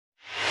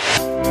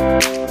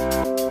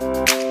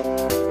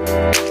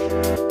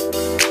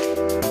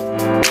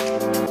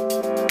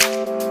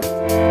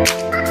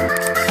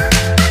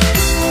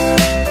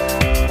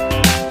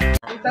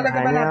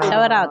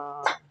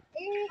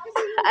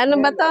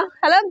ba to?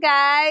 Hello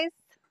guys!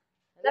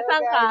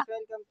 Nasaan ka?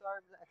 Welcome to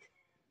our vlog.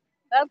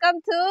 Welcome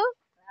to?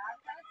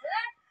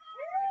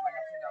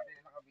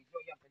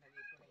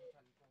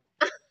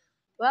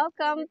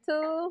 Welcome to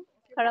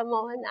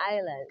Caramoan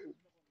Island.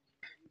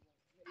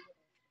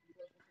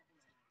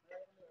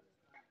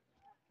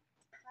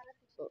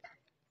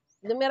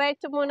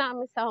 Dumiretso muna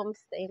kami sa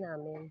homestay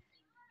namin.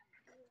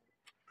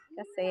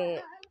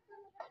 Kasi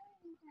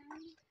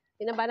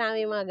pinaba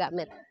namin yung mga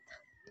gamit.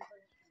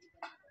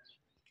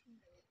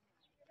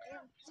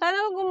 Sana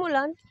huwag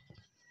umulan.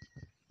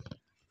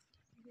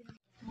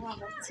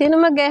 Sino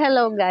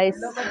mag-hello guys?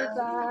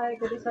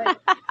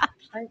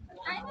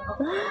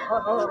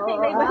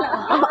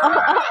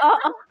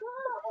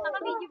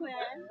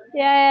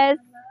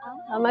 Yes.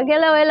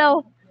 Mag-hello,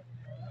 hello.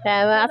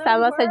 Kaya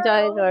makasama sa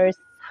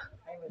joiners.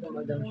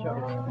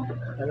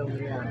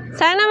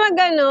 Sana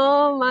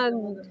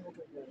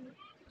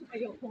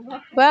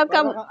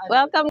welcome.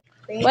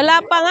 Wala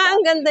pa nga,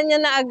 ang ganda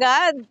niya na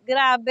agad.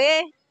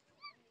 Grabe.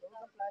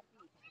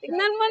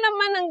 Tignan mo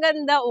naman, ang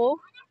ganda, oh.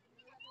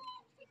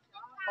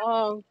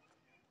 Oh.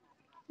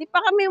 Di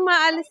pa kami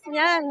umaalis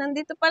niyan.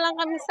 Nandito pa lang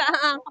kami sa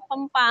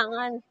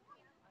Kapampangan.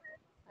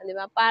 Di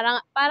ba?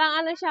 Parang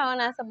ano siya, oh,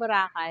 nasa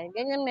Boracay.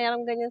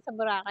 Meron ganyan sa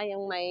Boracay,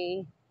 yung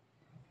may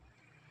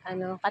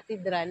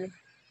katedral,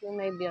 yung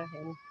may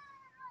birhen.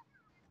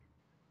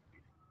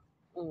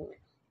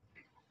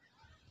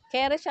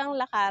 Kaya siyang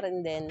lakarin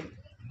din.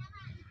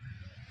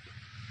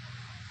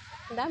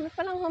 Ang dami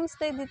palang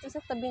homestay dito sa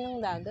tabi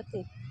ng dagat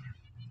eh.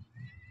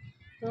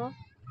 No?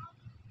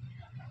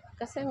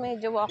 Kasi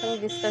medyo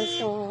walking distance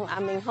yung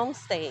aming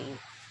homestay.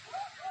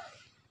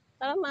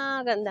 Pero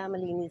maganda,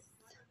 malinis.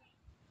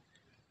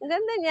 Ang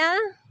ganda niya.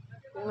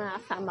 Yung mga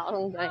kasama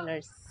kong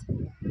joiners.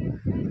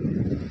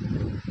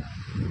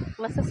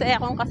 Masasaya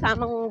akong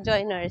kasamang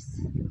joiners.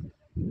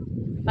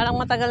 Parang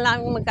matagal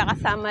na kami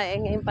magkakasama eh.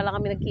 Ngayon pala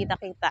kami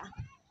nagkita-kita.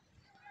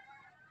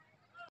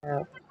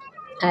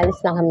 Alis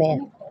na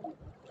kami.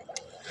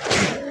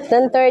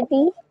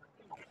 10:30.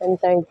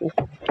 10:30.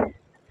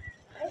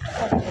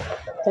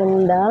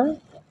 Ganda.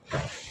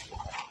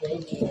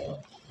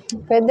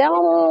 Pwede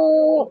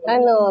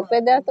akong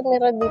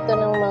tumira dito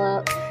ng mga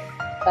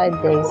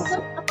 5 days.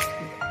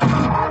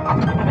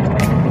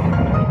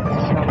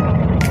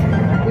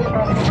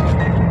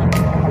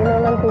 Ano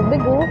ng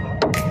tubig, oh.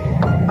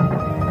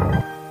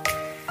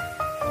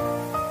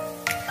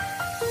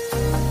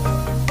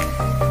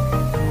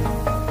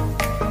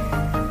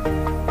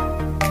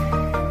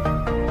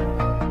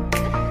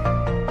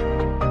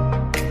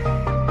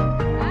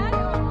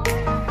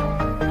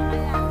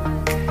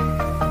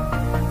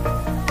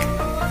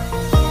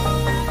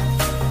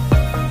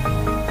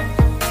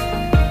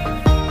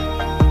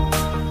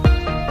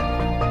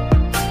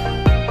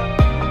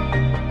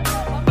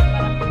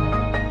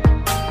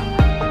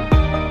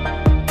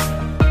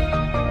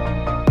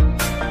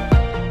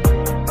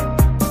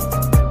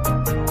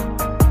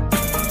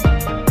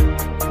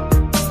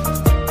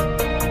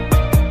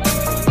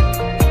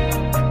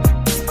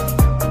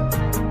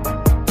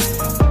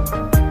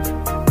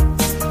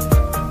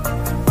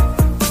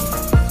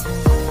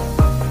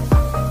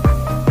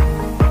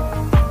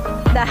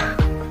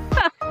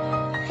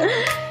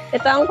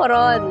 Ito ang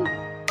Coron.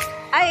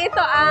 Ay,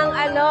 ito ang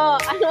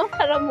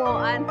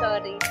Caramoan,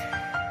 sorry.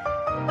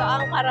 Ito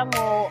ang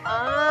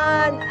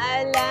Caramoan.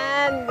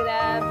 Alan,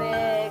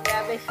 grabe.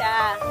 Grabe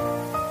siya.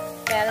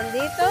 Meron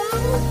dito.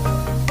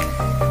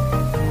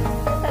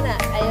 Ito na.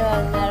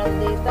 Ayun, meron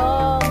dito.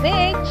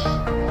 Beach.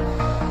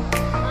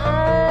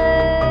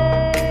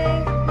 Ay,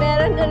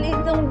 meron ulit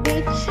itong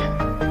beach.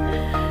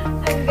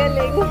 Ang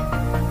galing.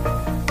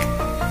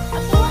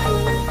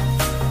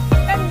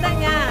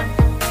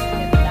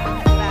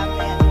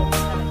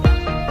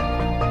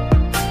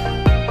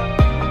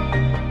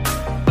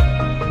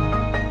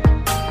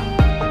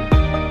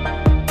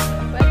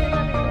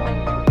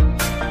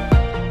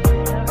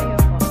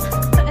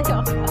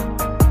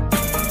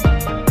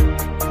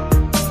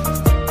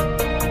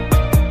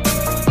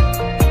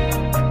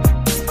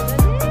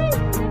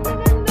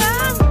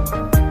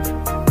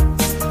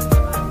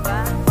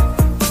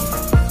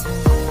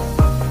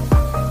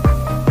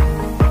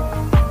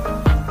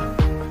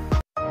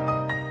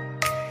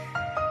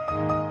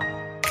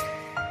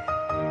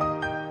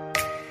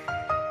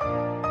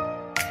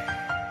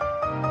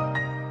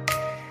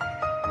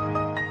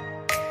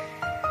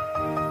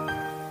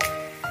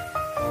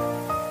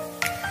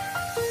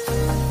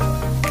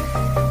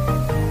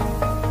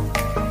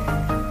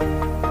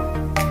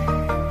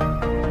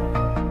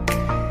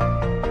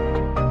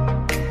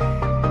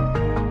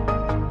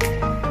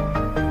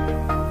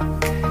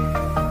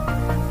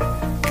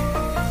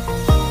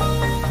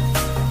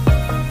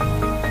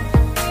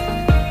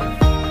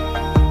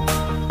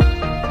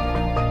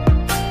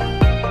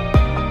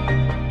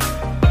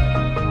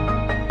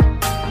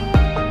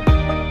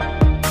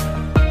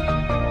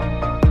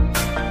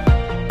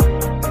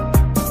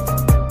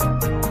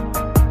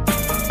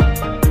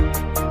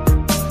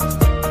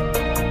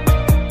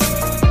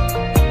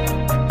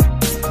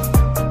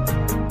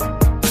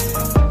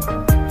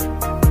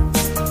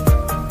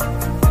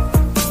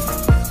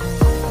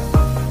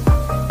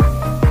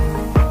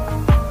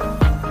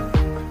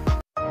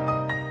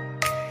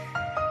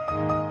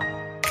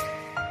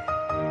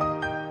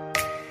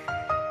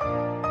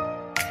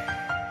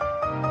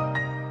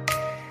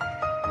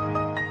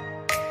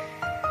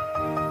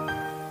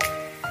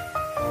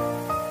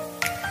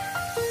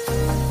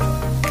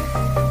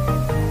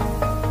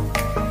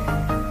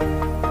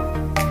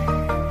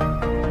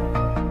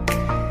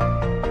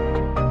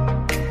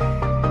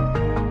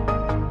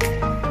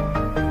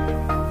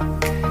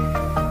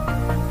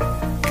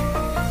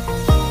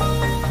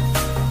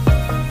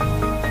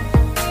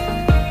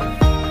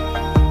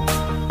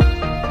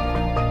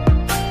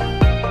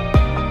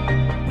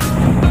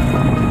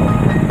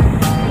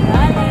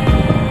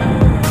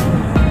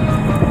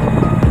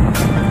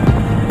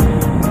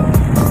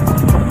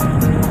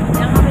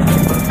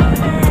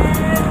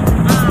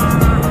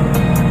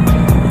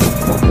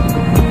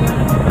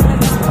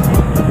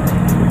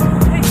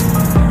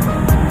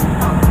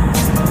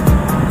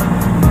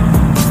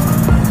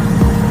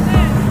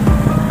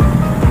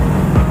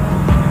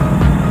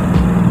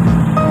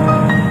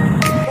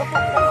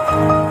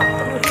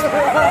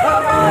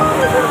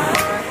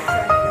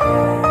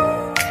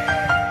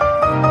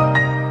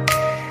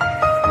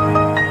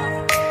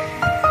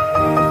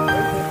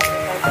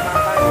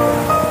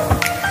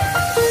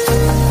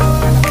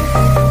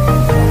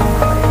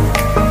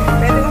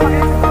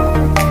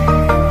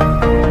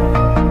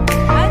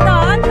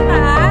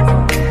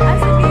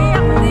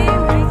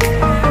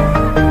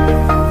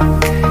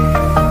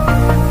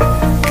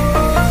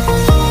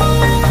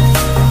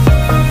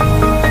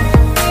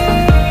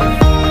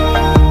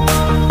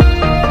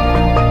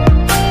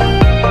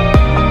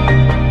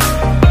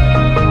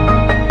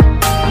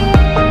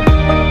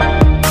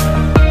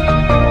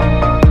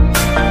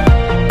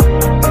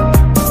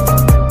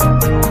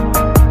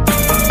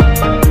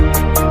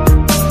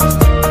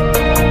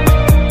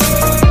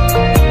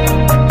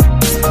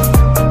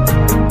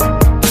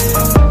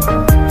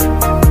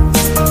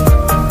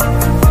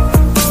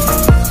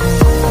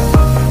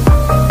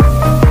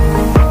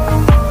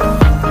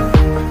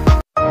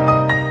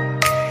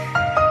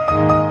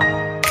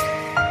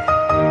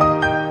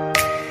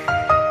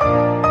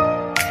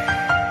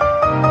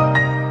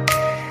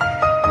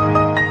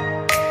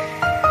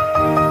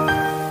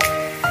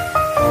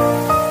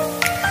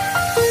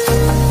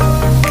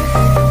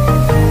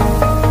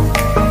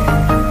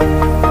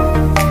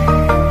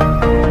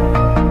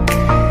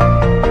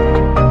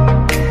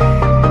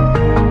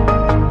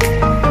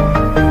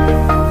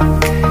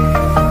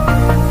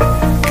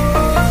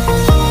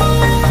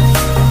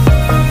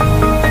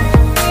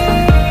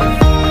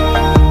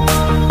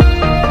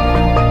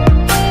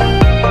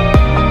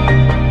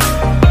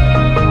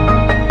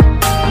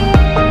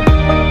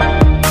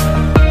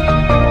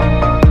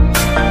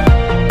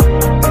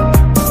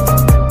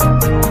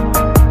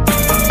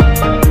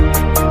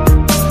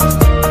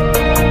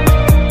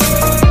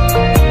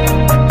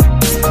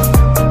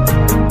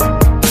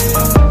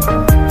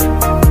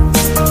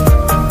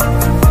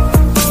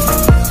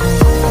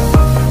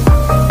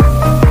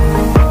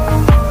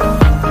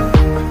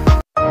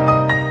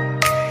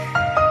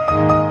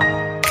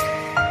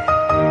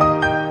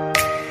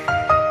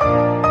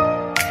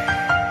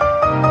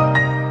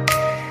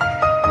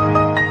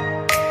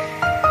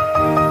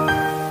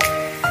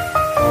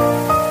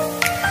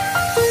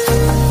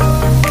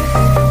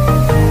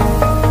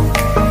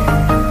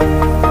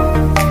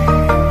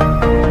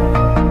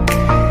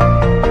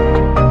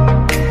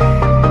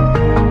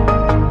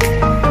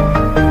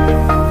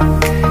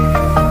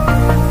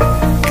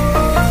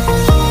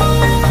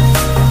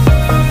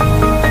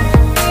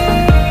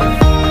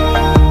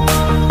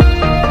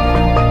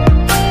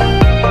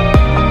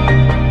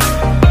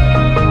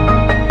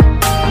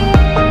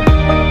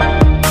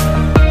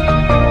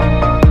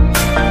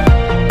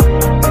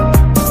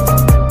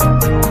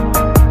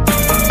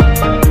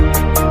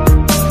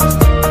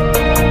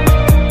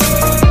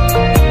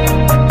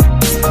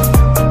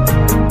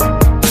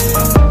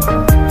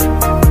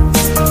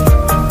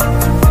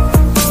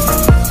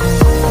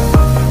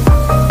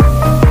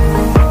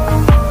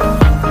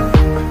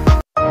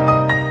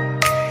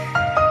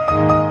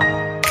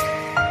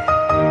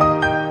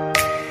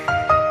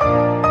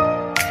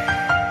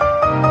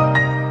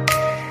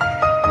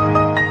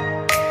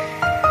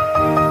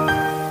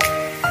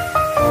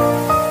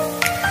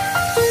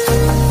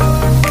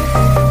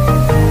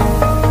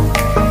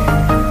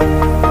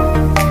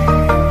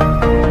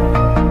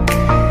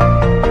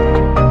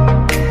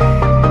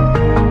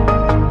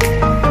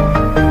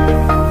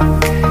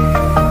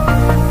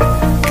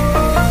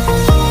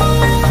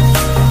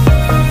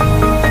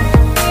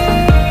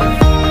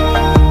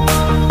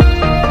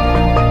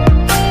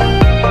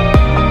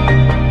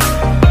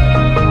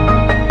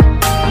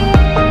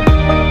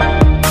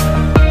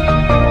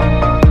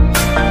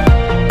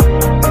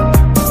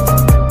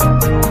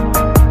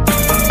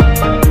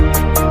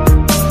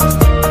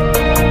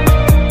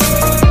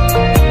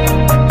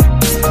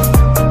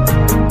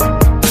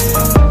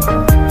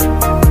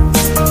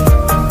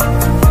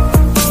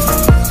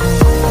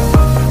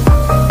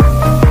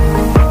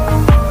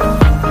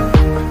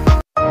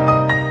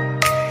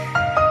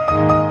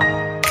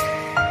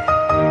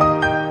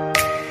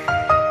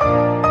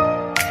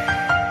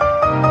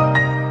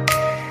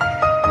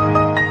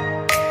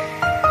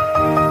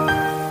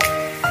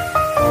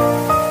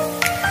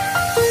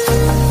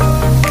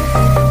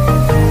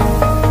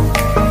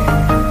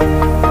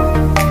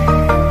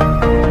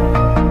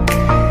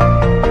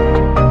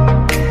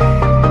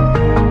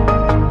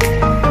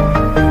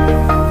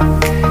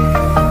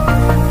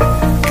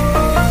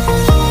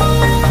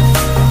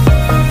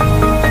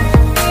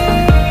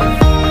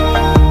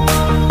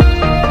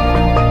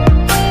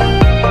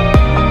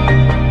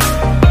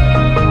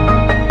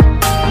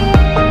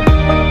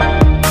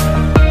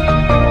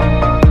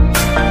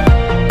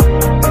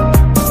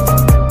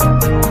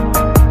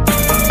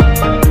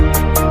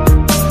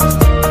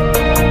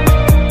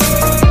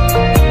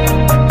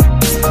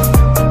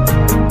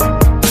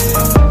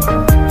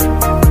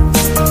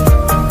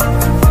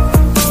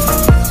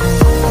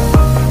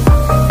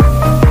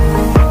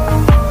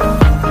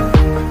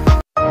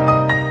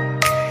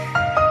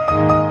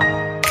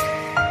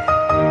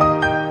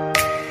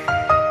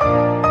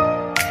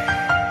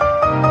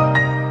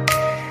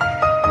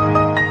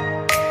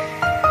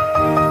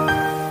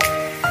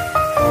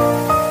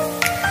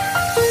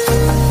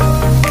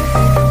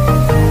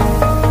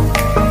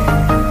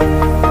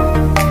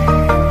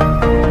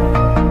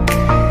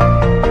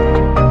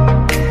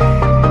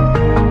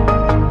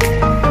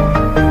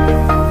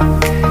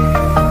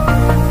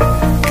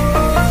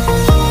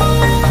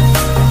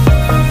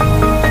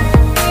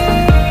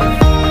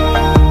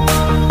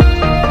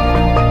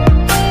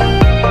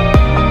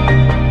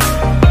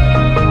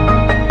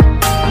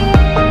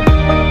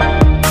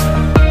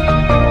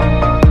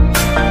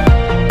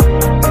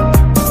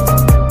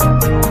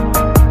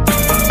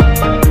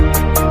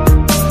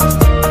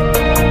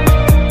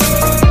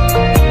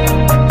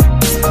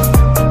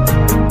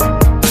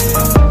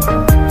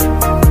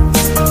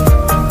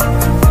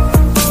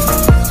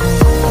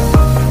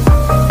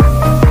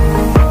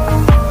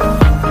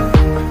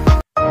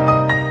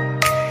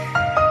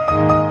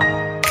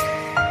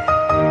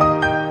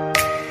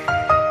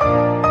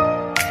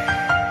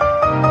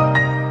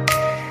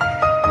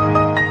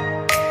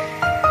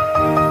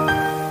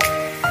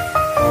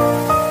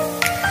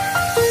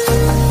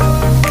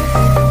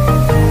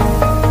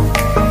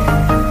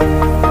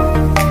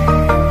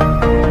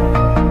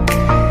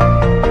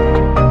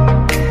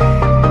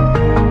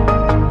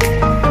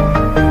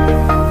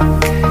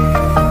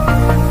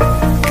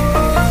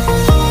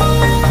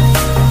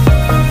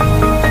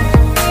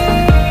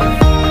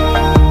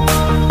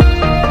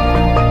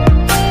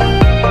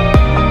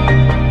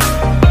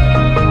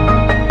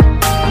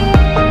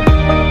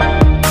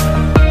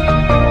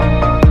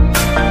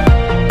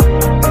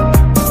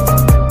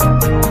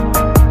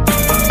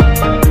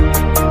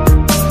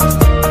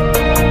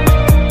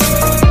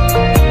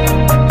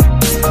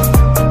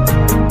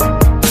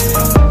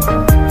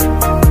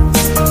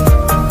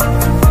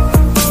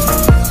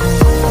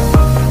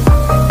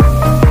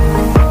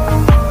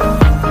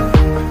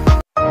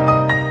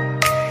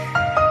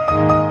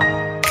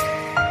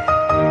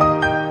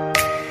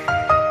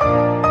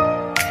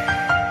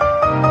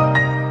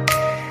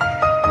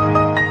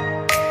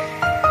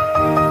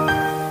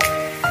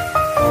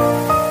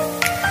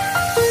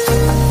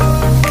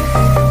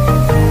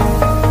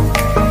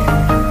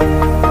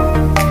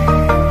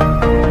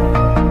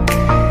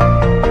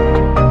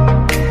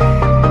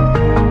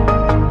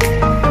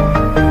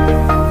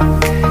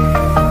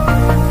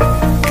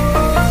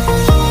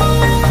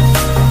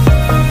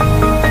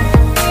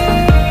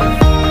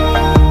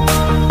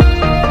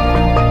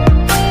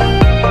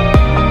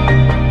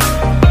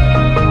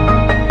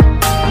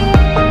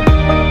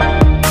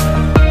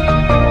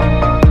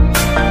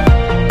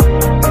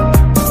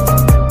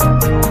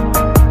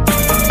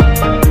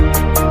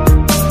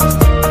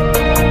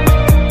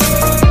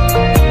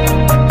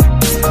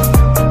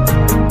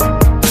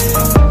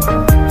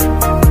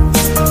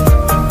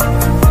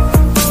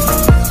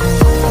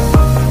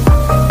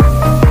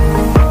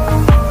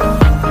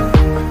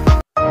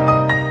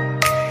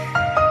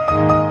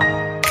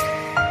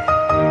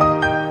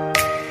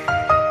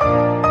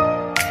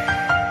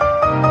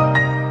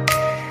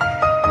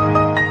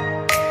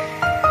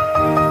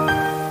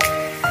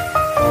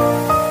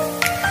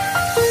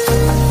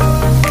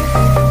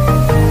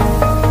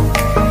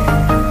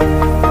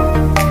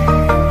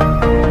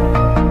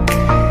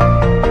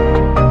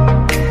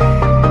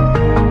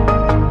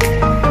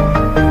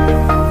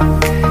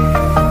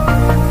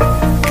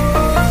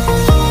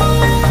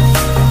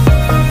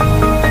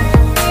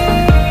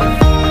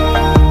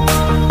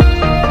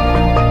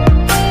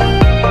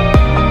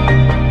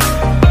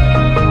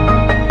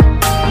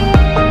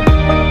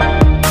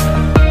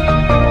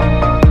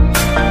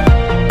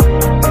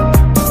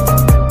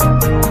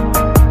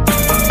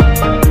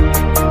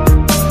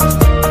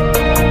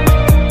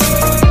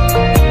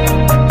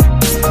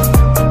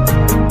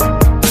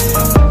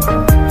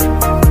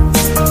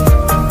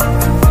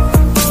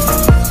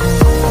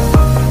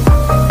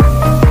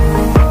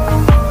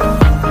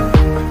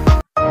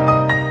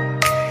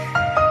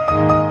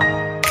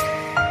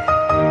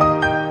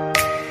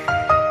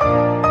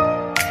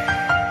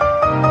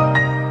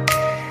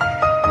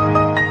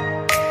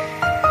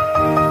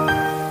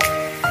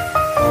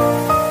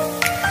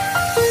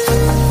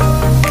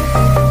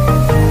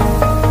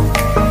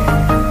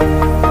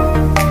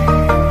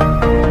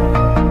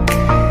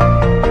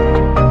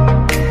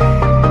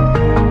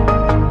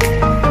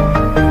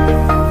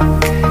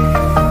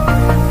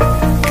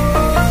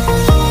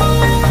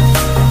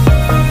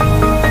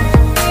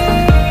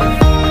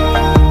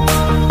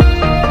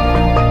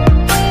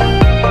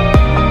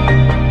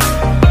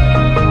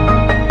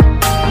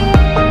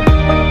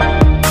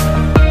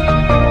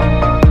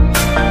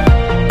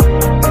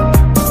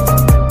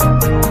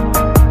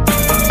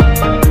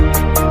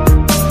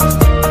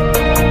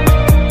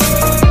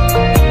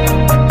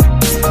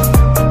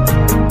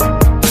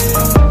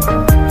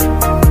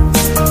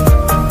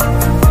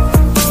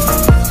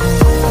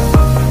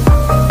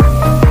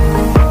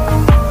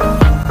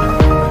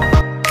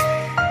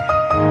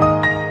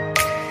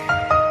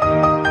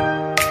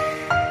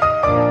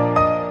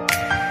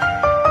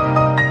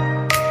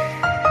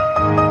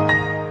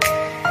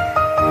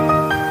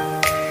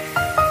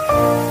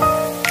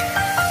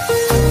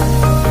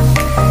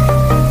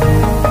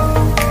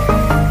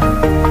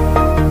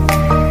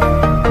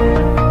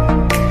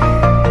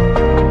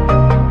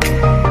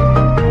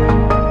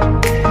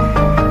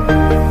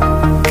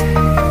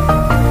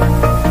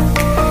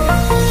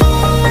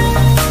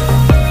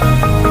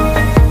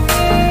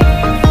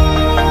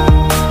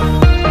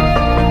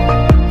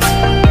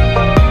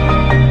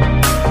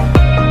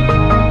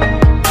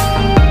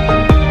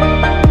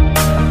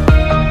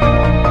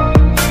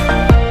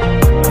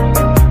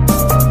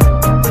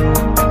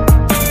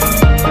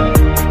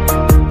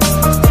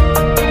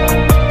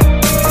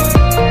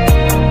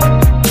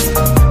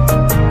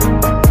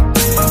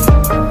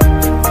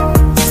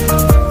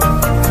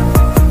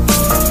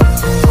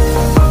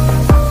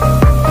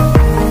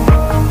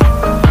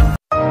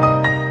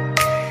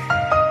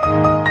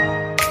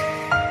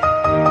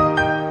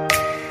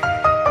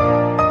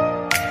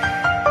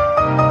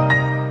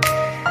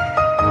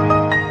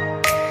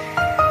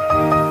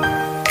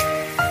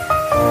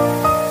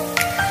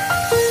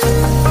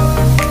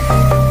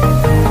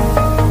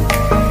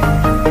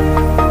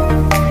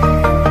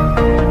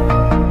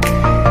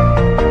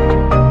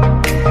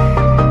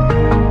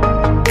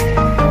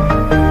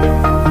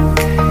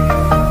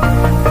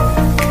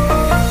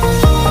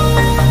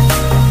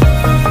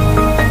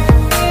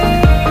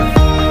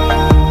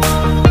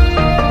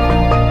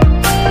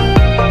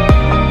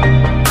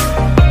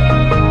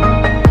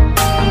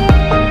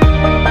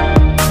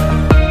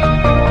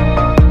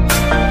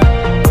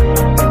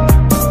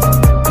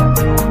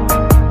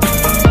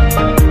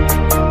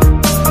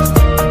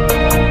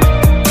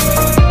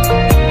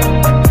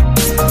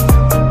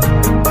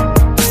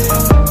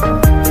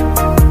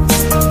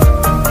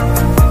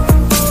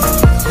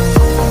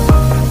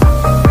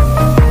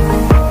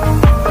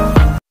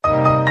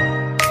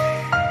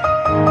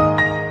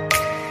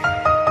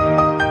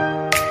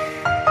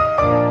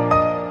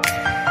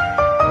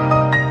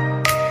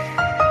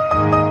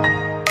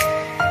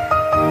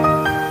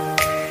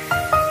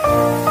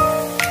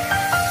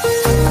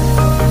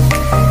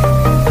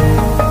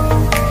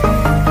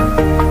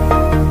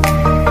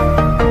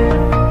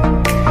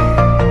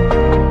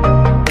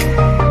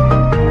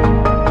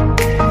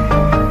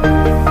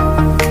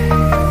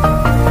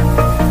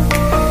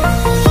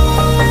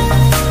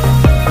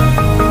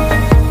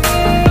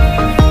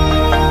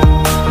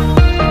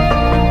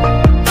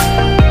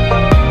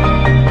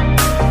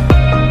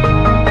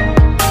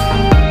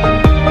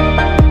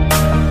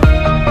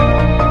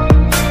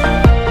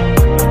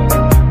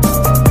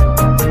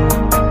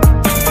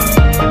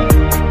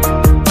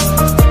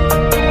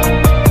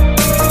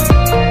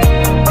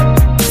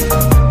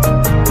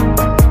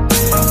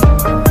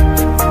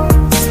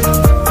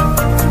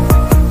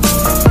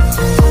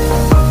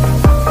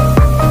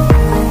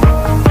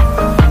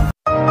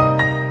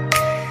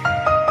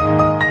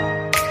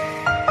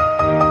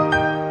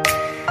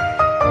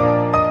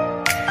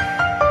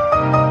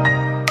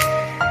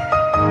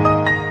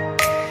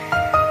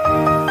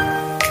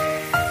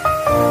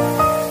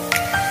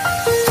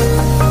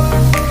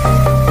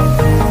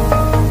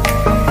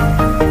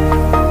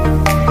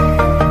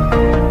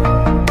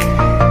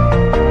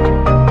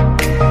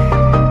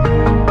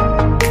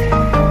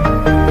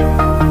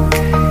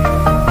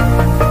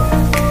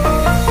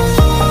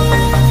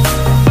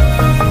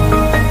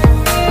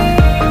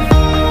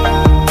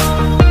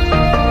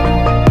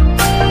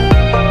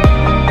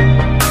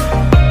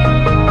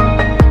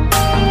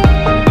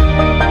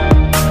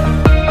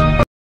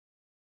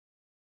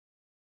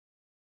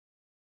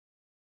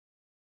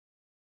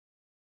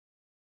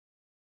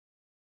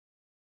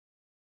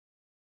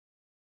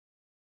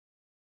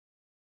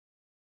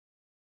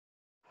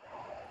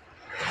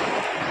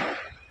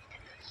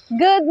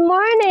 Good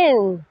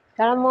morning!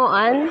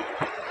 Caramoan.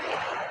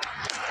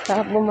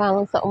 Sarap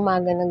bumangon sa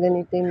umaga na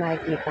ganito yung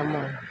makikita mo.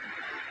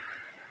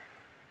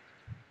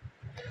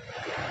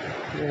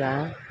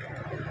 Diba?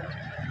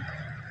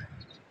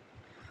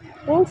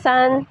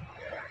 Minsan,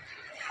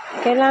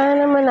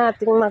 kailangan naman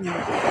nating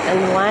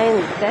mag-unwind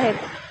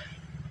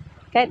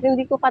kahit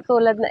hindi ko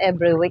katulad na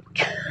every week.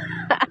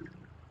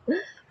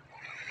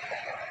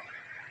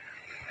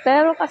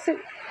 Pero kasi,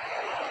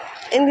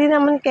 hindi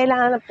naman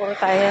kailangan na puro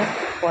tayo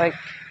work.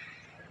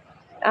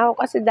 Ako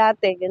kasi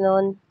dati,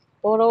 ganoon,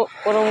 puro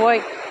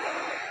work.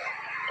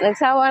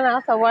 Nagsawa na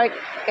ako sa work,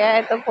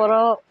 kaya ito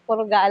puro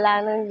gala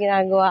ang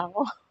ginagawa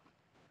ko.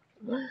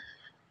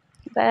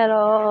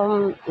 Pero,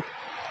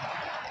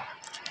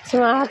 sa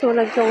mga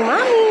katulad kong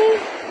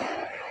mami,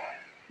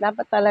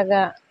 dapat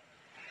talaga,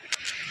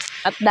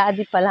 at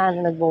daddy pala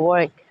na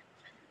nagwo-work,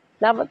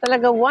 dapat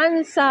talaga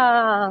once a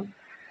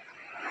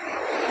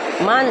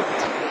month,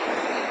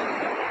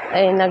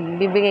 ay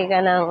nagbibigay ka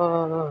ng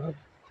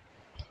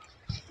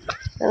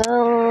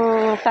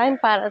time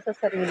para sa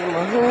sarili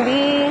mo.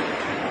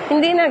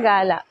 Hindi na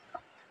gala.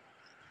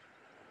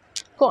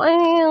 Kung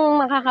ano yung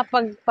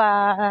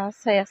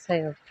makakapagpasaya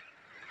sa'yo.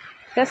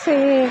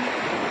 Kasi,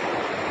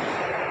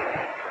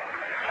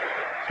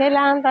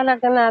 kailangan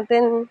talaga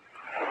natin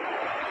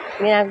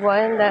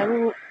ginagawa yun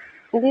dahil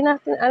hindi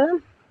natin alam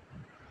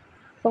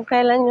kung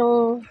kailan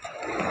yung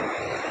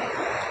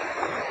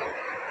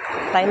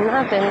time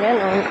natin,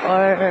 gano'n,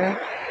 or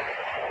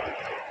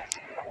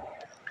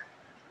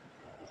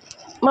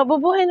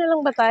mabubuhay na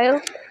lang ba tayo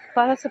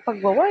para sa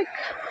pag-work?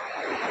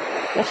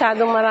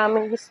 Masyadong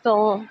maraming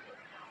gustong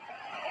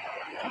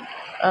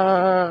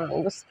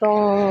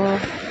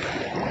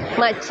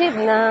ma-achieve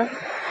na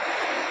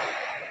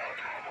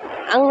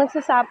ang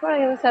nagsasuffer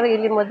yung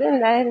sarili mo din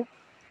dahil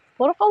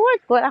puro ka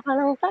work, wala ka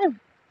ng time.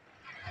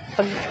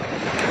 Pag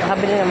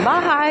makabili ng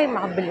bahay,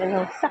 makabili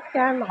ng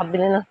sasakyan,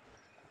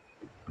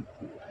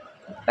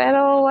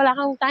 pero wala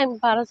kang time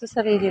para sa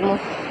sarili mo.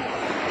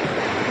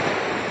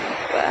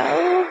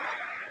 Well,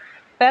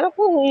 pero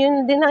kung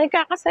yun din ang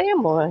ikakasaya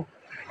mo,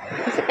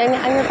 kasi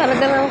kanya-kanya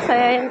talaga ng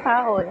saya yung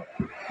tao.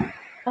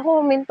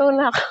 Ako, minto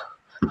na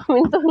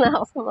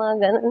ako sa mga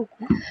ganun.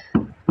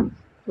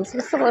 Mas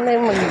gusto ko na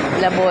yung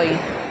maglaboy.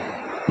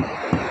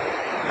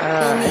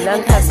 I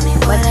don't have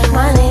much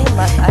money,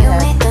 but I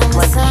have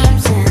much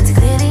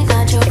experience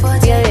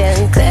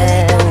and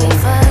travel.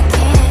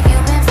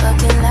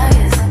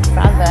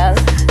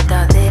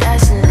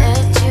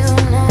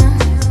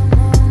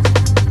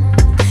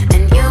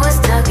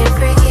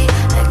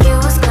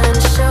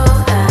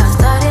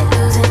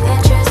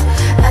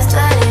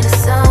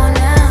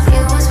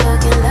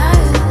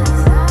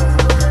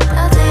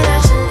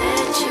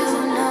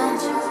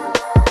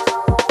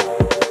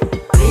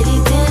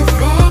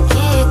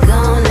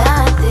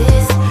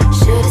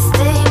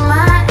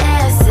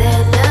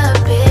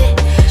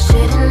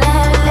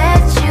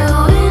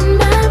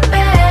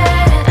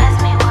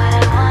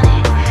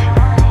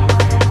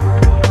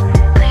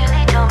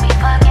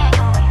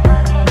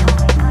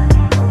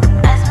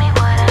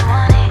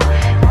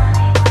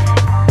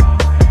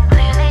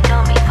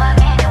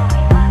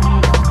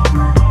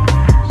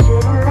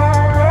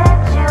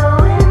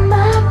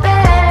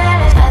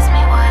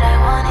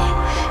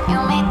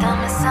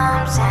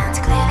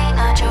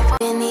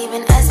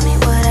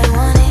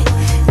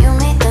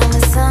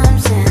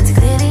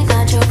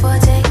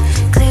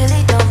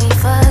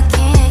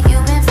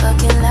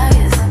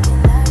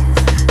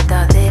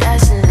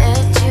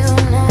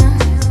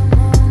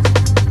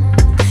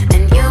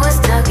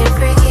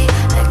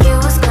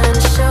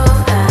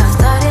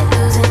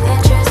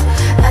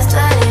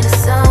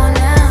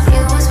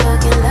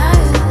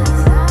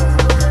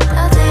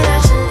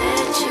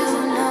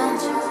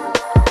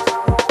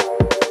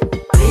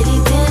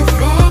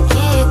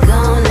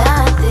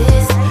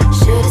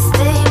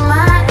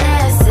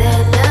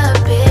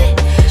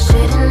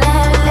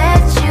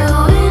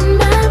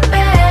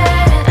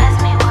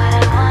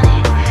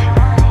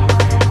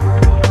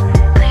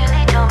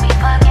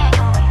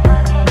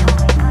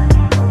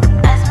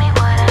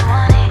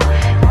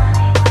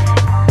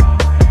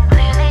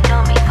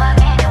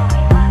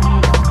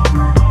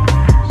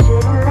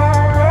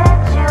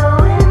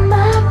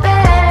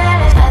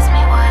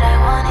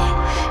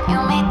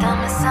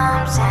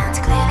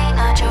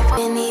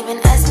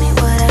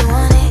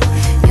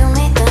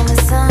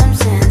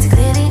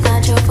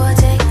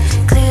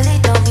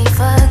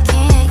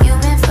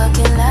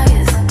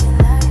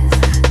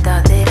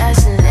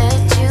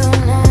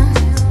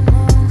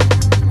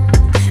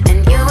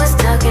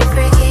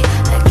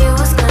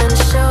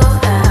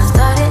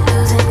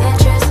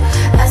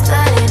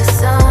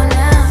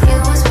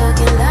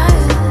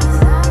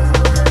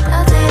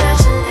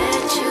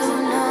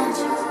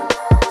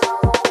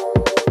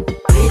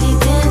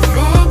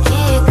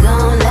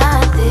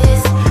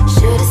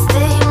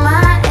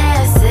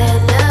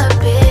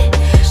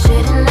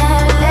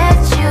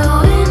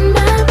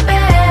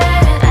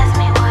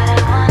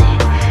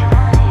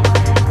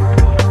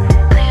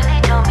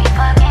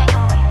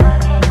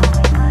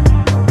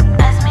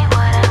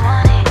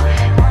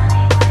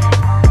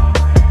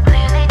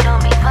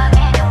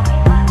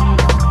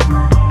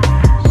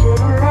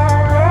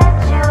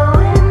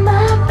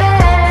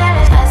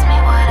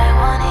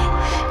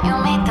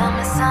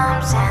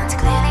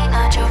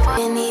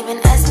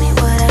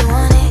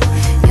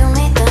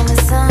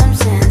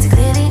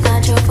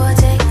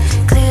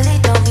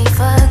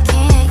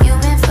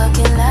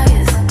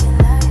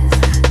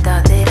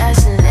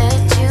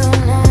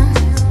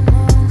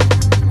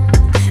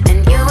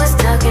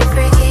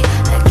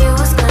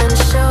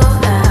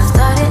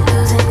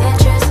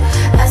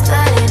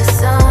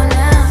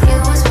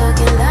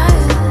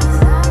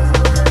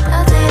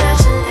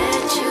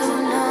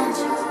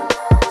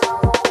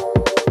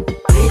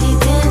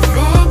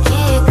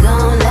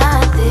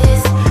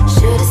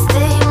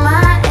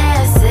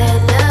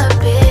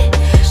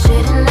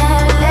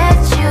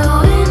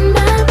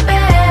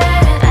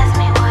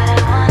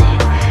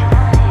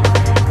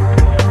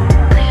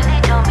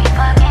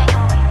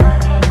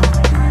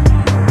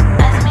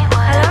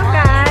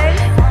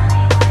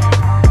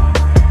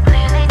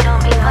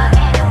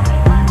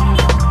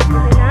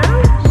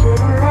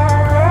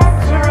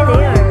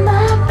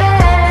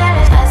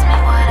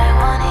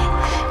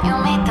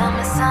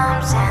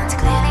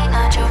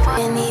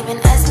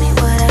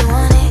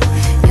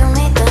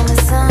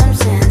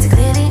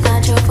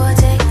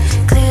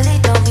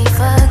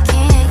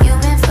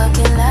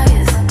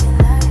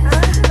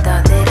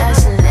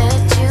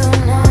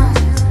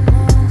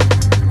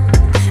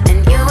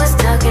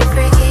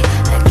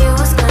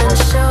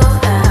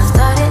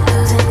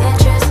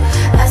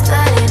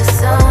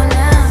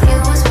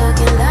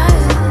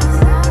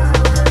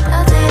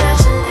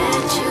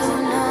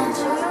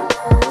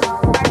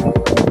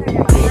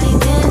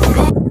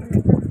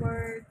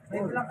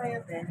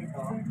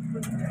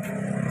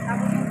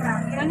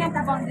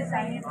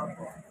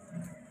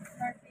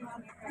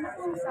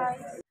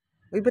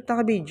 Uy, ba't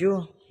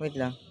naka-video? Wait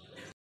lang.